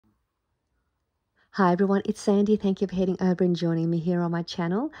Hi everyone, it's Sandy. Thank you for heading over and joining me here on my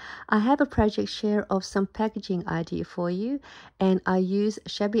channel. I have a project share of some packaging idea for you, and I use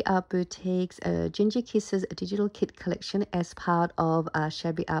Shabby Art Boutique's Ginger Kisses digital kit collection as part of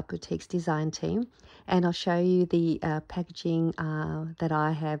Shabby Art Boutique's design team, and I'll show you the packaging that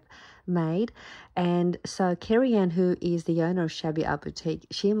I have made. And so Kerry Ann, who is the owner of Shabby Art Boutique,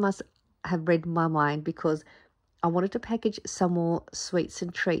 she must have read my mind, because I wanted to package some more sweets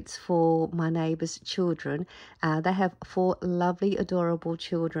and treats for my neighbours' children. They have 4 lovely, adorable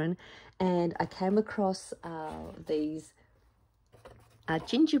children, and I came across these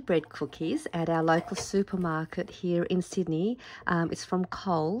gingerbread cookies at our local supermarket here in Sydney. It's from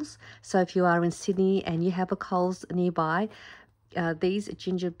Coles, so if you are in Sydney and you have a Coles nearby, these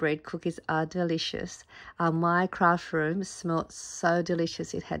gingerbread cookies are delicious. My craft room smelled so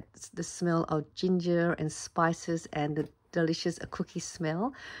delicious. It had the smell of ginger and spices and the delicious cookie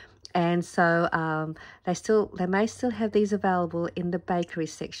smell. And so they may still have these available in the bakery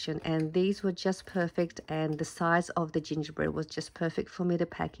section, and these were just perfect, and the size of the gingerbread was just perfect for me to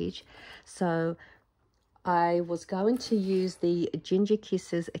package. So I was going to use the Ginger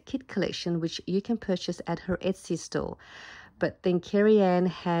Kisses kit collection, which you can purchase at her Etsy store. But then Kerry Ann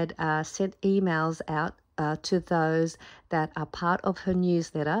had sent emails out to those that are part of her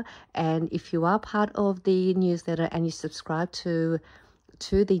newsletter. And if you are part of the newsletter and you subscribe to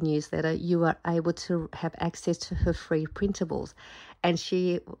the newsletter, you are able to have access to her free printables. And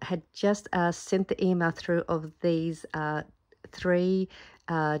she had just sent the email through of these 3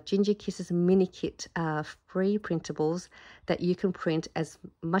 Ginger Kisses mini kit free printables that you can print as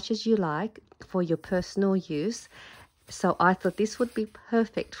much as you like for your personal use. So I thought this would be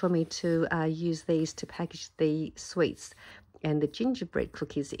perfect for me to use these to package the sweets and the gingerbread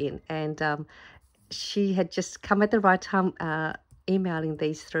cookies in. And she had just come at the right time emailing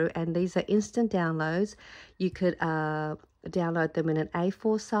these through, and these are instant downloads. You could download them in an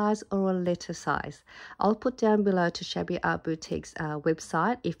A4 size or a letter size. I'll put down below to Shabby Art Boutique's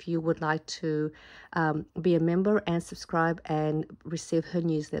website if you would like to be a member and subscribe and receive her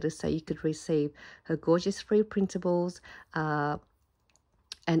newsletter, so you could receive her gorgeous free printables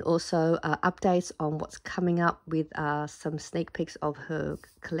and also updates on what's coming up with some sneak peeks of her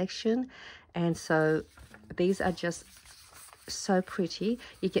collection. And so these are just so pretty.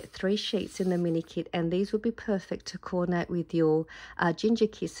 You get 3 sheets in the mini kit, and these would be perfect to coordinate with your Ginger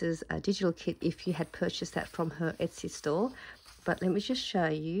Kisses digital kit if you had purchased that from her Etsy store. But let me just show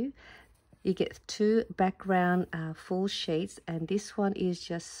you. You get 2 background full sheets, and this one is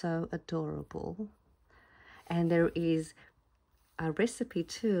just so adorable. And there is a recipe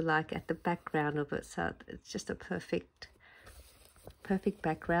too, like at the background of it, so it's just a perfect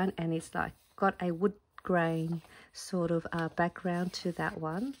background, and it's like got a wood grain sort of background to that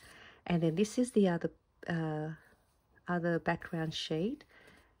one. And then this is the other background sheet.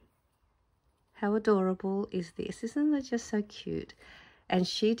 How adorable is this? Isn't it just so cute? And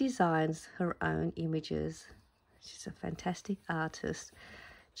she designs her own images. She's a fantastic artist.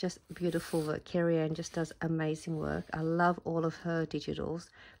 Just beautiful work. Kerry Ann just does amazing work. I love all of her digitals,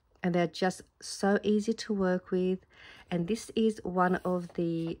 and they're just so easy to work with. And this is one of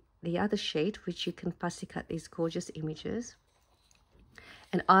the other sheet, which you can fussy cut these gorgeous images.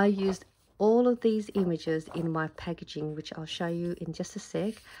 And I used all of these images in my packaging, which I'll show you in just a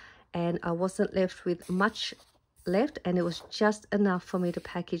sec. And I wasn't left with much left, and it was just enough for me to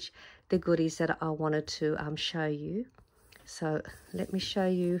package the goodies that I wanted to show you. So let me show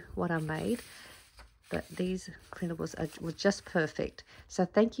you what I made. But these printables were just perfect. So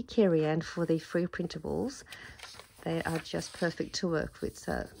thank you, Kerry Ann, for the free printables. They are just perfect to work with.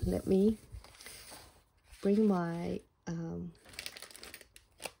 So let me bring my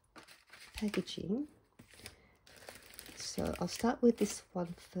packaging. So I'll start with this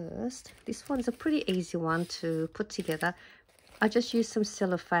one first. This one's a pretty easy one to put together. I just used some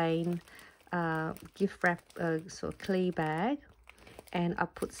cellophane gift wrap sort of clee bag, and I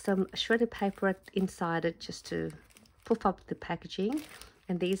put some shredded paper inside it just to puff up the packaging.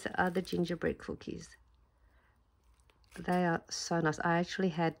 And these are the gingerbread cookies. They are so nice. I actually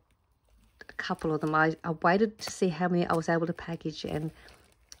had a couple of them. I waited to see how many I was able to package, and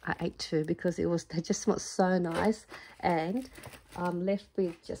I ate 2 because they just smelled so nice. And I'm left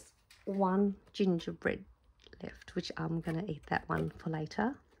with just 1 gingerbread left, which I'm going to eat that one for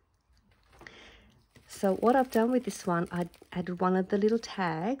later. So what I've done with this one, I added one of the little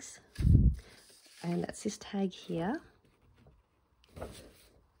tags, and that's this tag here.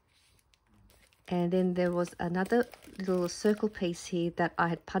 And then there was another little circle piece here that I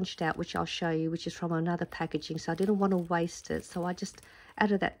had punched out, which I'll show you, which is from another packaging. So I didn't want to waste it, so I just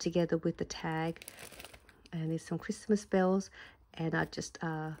added that together with the tag. And there's some Christmas bells, and I just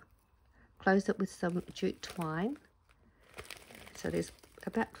closed it with some jute twine. So there's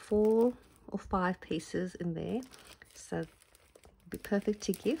about 4 or 5 pieces in there, so it'll be perfect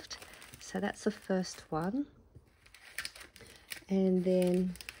to gift. So that's the first one. And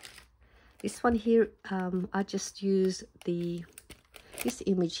then this one here, I just use this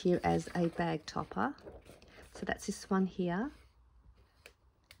image here as a bag topper. So that's this one here,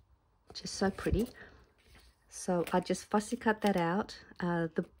 just so pretty. So I just fussy cut that out.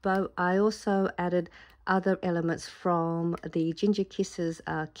 The bow, I also added other elements from the Ginger Kisses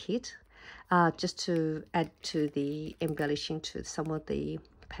kit, just to add to the embellishing to some of the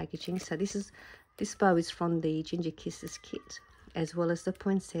packaging. So this bow is from the Ginger Kisses kit, as well as the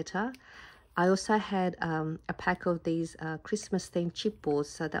poinsettia. I also had a pack of these Christmas themed chipboards,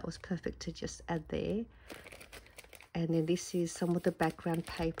 so that was perfect to just add there. And then this is some of the background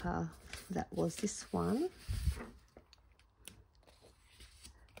paper. That was this one.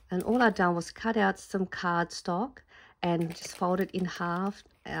 And all I've done was cut out some cardstock and just fold it in half,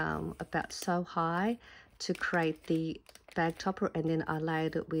 about so high, to create the bag topper. And then I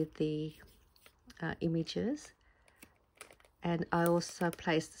layered it with the images. And I also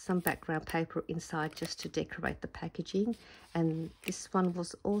placed some background paper inside just to decorate the packaging. And this one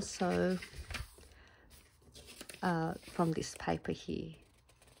was also from this paper here.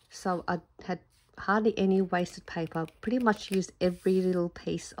 So I had hardly any wasted paper. Pretty much used every little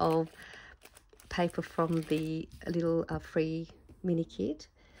piece of paper from the little free mini kit.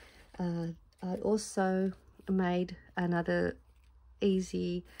 I also made another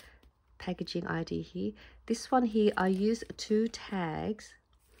easy packaging idea here. This one here, I used 2 tags.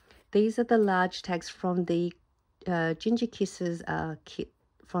 These are the large tags from the Ginger Kisses kit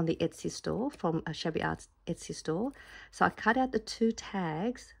from the Etsy store, from a Shabby Art's Etsy store. So I cut out the 2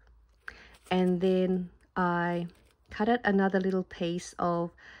 tags, and then I cut out another little piece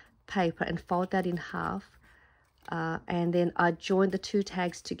of paper and fold that in half, and then I joined the 2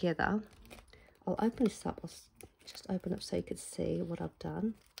 tags together. I'll open this up. I'll just open up so you can see what I've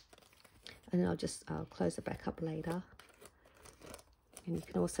done, and then I'll close it back up later, and you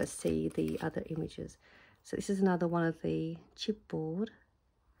can also see the other images. So this is another one of the chipboard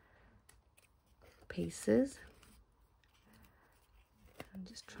pieces. I'm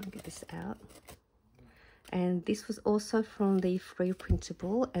just trying to get this out. And this was also from the free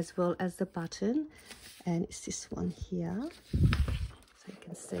printable, as well as the button, and it's this one here, so you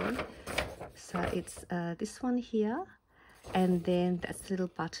can see. So it's this one here, and then that's the little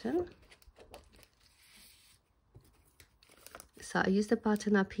button. So I used the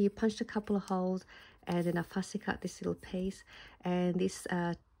button up here, punched a couple of holes, and then I fussy cut this little piece. And this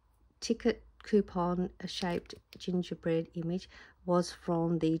ticket coupon shaped gingerbread image was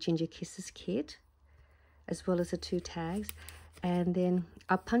from the Ginger Kisses kit, as well as the 2 tags. And then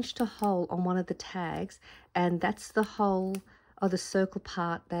I punched a hole on one of the tags, and that's the hole or the circle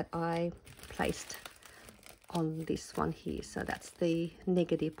part that I placed on this one here. So that's the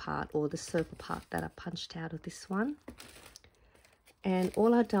negative part, or the circle part, that I punched out of this one. And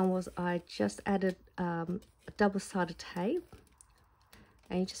all I've done was I just added a double-sided tape,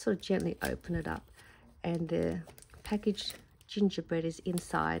 and you just sort of gently open it up, and the packaged gingerbread is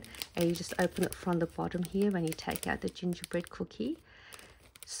inside, and you just open it from the bottom here and you take out the gingerbread cookie.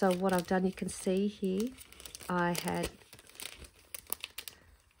 So what I've done, you can see here, I had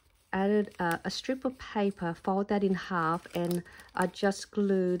added a strip of paper, fold that in half, and I just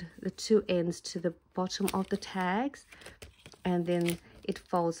glued the 2 ends to the bottom of the tags, and then it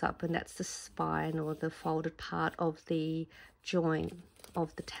folds up, and that's the spine or the folded part of the joint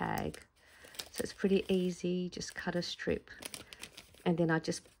of the tag. So it's pretty easy. Just cut a strip, and then I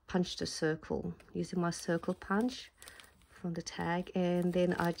just punched a circle using my circle punch from the tag, and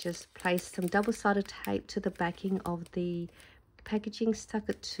then I just placed some double-sided tape to the backing of the packaging, stuck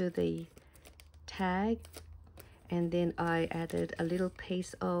it to the tag, and then I added a little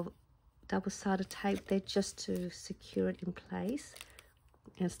piece of double-sided tape there just to secure it in place,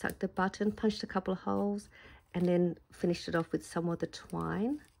 and stuck the button, punched a couple of holes, and then finished it off with some of the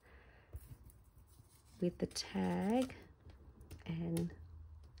twine with the tag and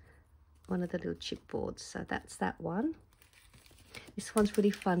one of the little chipboards. So that's that one. This one's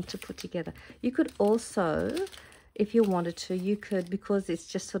really fun to put together. You could also, if you wanted to, you could, because it's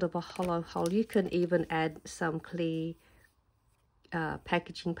just sort of a hollow hole, you can even add some clear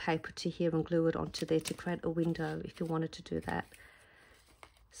packaging paper to here and glue it onto there to create a window if you wanted to do that.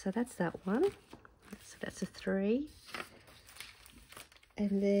 So that's that one. So that's a 3.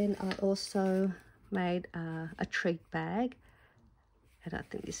 And then I also made a treat bag, and I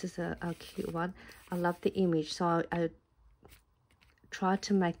think this is a cute one. I love the image, so I tried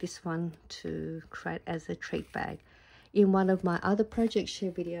to make this one to create as a treat bag. In one of my other project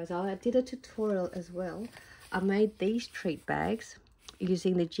share videos, I did a tutorial as well. I made these treat bags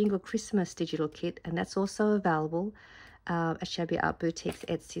using the Jingle Christmas digital kit, and that's also available at Shabby Art Boutique's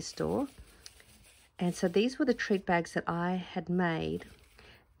Etsy store. And so these were the treat bags that I had made,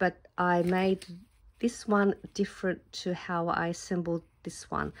 but I made this one different to how I assembled this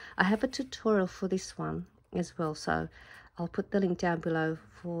one. I have a tutorial for this one as well, so I'll put the link down below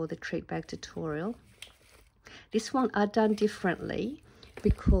for the treat bag tutorial. This one I've done differently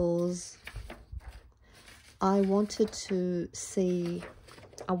because I wanted to see,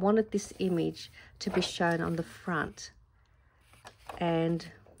 I wanted this image to be shown on the front. And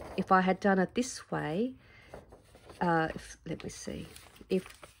if I had done it this way, let me see, if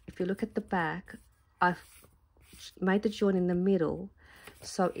you look at the back, I've made the joint in the middle.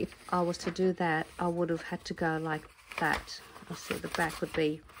 So if I was to do that, I would have had to go like that. I'll see, the back would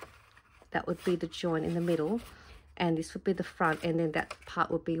be, that would be the joint in the middle, and this would be the front, and then that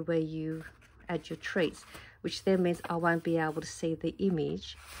part would be where you add your treats, which then means I won't be able to see the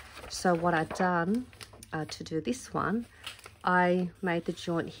image. So what I've done to do this one, I made the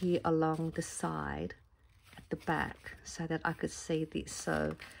joint here along the side at the back so that I could see this.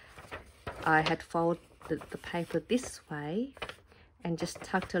 So I had folded the paper this way and just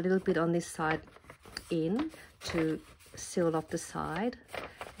tucked a little bit on this side in to seal off the side,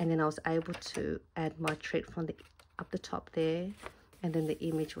 and then I was able to add my treat from the up the top there, and then the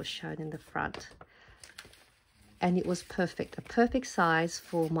image was shown in the front, and it was perfect, a perfect size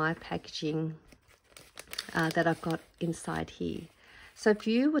for my packaging that I've got inside here. So if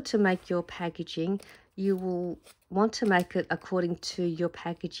you were to make your packaging, you will want to make it according to your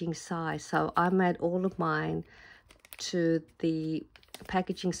packaging size. So I made all of mine to the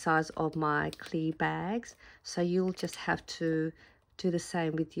packaging size of my clear bags, so you'll just have to do the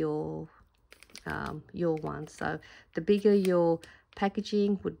same with your one. So the bigger your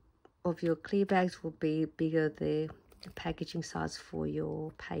packaging of your clear bags will be, bigger the packaging size for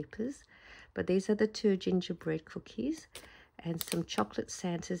your papers. But these are the 2 gingerbread cookies and some chocolate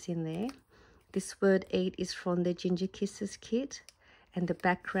Santas in there. This word eat is from the Ginger Kisses kit, and the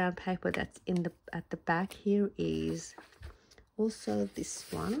background paper that's in the at the back here is also this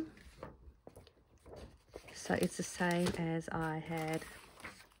one. So it's the same as I had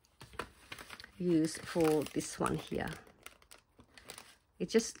used for this one here. It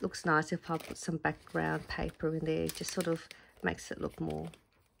just looks nice if I put some background paper in there. It just sort of makes it look more,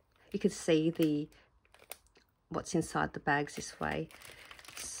 you can see what's inside the bags this way.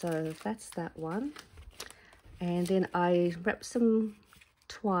 So that's that one. And then I wrapped some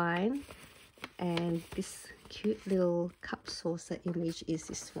twine, and this cute little cup saucer image is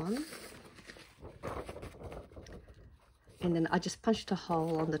this one. And then I just punched a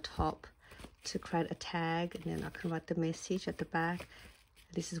hole on the top to create a tag, and then I can write the message at the back.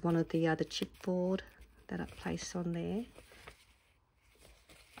 This is one of the other chipboard that I placed on there.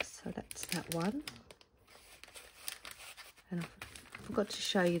 So that's that one. And I forgot to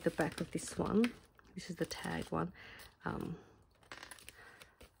show you the back of this one. This is the tag one.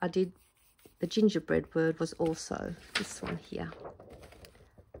 I did, the gingerbread word was also this one here.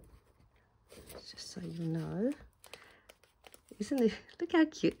 Just so you know. Isn't it? Look how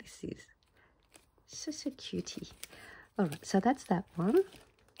cute this is. Such a cutie. All right, so that's that one.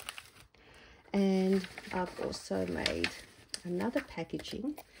 And I've also made another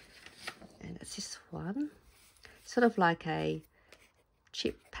packaging, and it's this one. Sort of like a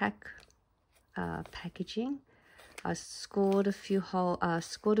chip pack packaging. I scored a few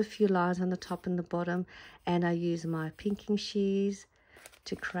lines on the top and the bottom, and I used my pinking shears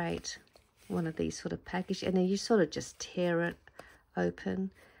to create one of these sort of package, and then you sort of just tear it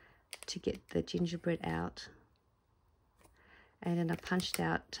open to get the gingerbread out. And then I punched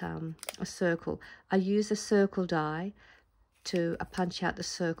out a circle. I used a circle die to punch out the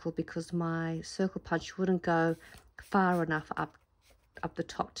circle because my circle punch wouldn't go far enough up the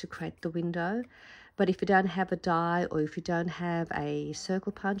top to create the window. But if you don't have a die, or if you don't have a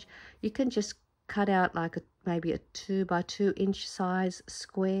circle punch, you can just cut out like maybe a 2 by 2 inch size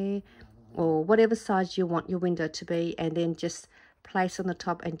square, or whatever size you want your window to be, and then just place on the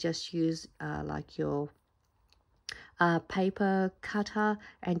top and just use like your paper cutter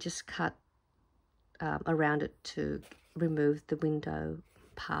and just cut around it to remove the window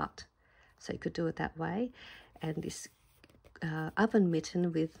part. So you could do it that way. And this oven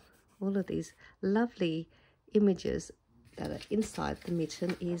mitten with all of these lovely images that are inside the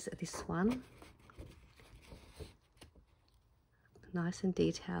mitten is this one. nice and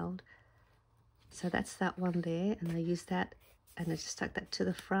detailed. So that's that one there, and I use that, and I just stuck that to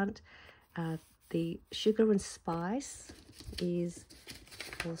the front. The sugar and spice is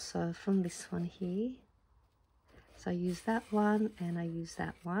also from this one here. So I use that one, and I use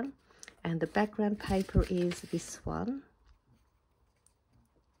that one. And the background paper is this one.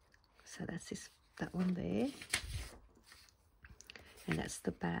 So that's that one there. And that's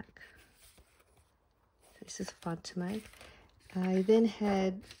the back. This is fun to make. I then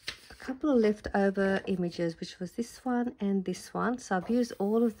had a couple of leftover images, which was this one and this one. So I've used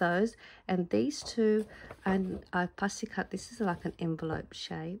all of those, and these two, and I fussy cut. This is like an envelope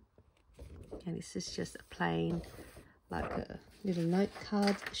shape, and this is just a plain, like a little note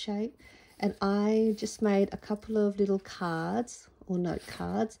card shape. And I just made a couple of little cards or note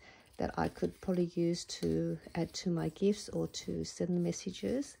cards that I could probably use to add to my gifts or to send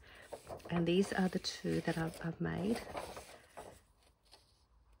messages. And these are the two that I've made.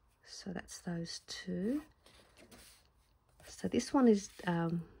 So that's those two. So this one is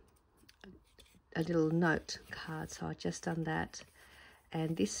a little note card, so I've just done that.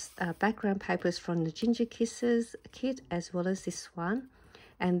 And this background paper is from the Ginger Kisses kit, as well as this one.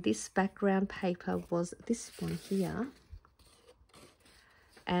 And this background paper was this one here.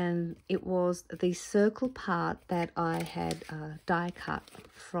 And it was the circle part that I had die cut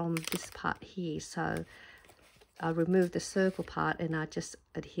from this part here. So I removed the circle part and I just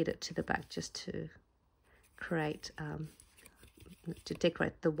adhered it to the back just to create, to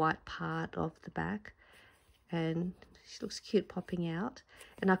decorate the white part of the back. And she looks cute popping out.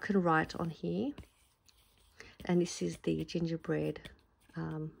 And I can write on here. And this is the gingerbread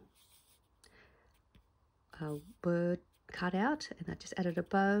word cut out, and I just added a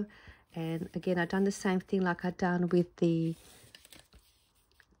bow. And again, I've done the same thing like I've done with the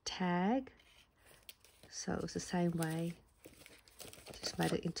tag, so it was the same way, just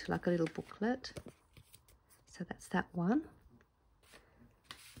made it into like a little booklet. So that's that one.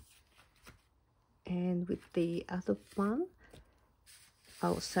 And with the other one, I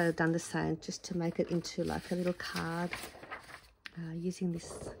also done the same, just to make it into like a little card, using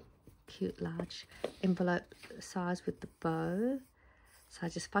this cute large envelope size with the bow. So I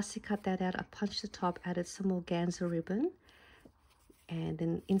just fussy cut that out. I punched the top, added some organza ribbon, and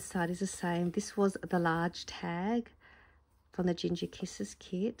then inside is the same. This was the large tag from the Ginger Kisses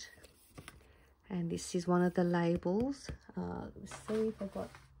kit, and this is one of the labels. Let's see if I've got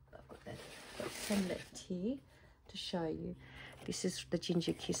some left here to show you. This is the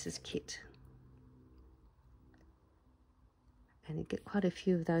Ginger Kisses kit. And you get quite a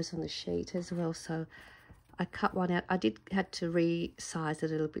few of those on the sheet as well. So I cut one out. I had to resize it a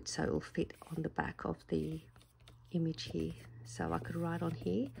little bit so it will fit on the back of the image here. So I could write on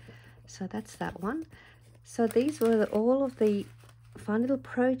here. So that's that one. So these were all of the fun little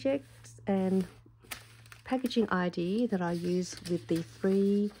projects and packaging idea that I used with the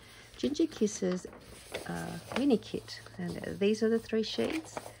free Ginger Kisses mini kit. And these are the 3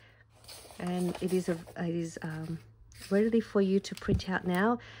 sheets. And it is ready for you to print out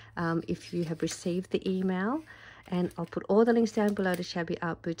now if you have received the email. And I'll put all the links down below to Shabby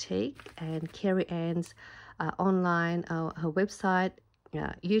Art Boutique and Carrie Ann's online, her website,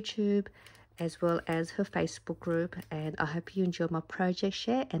 YouTube, as well as her Facebook group. And I hope you enjoy my project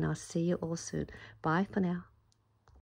share, and I'll see you all soon. Bye for now.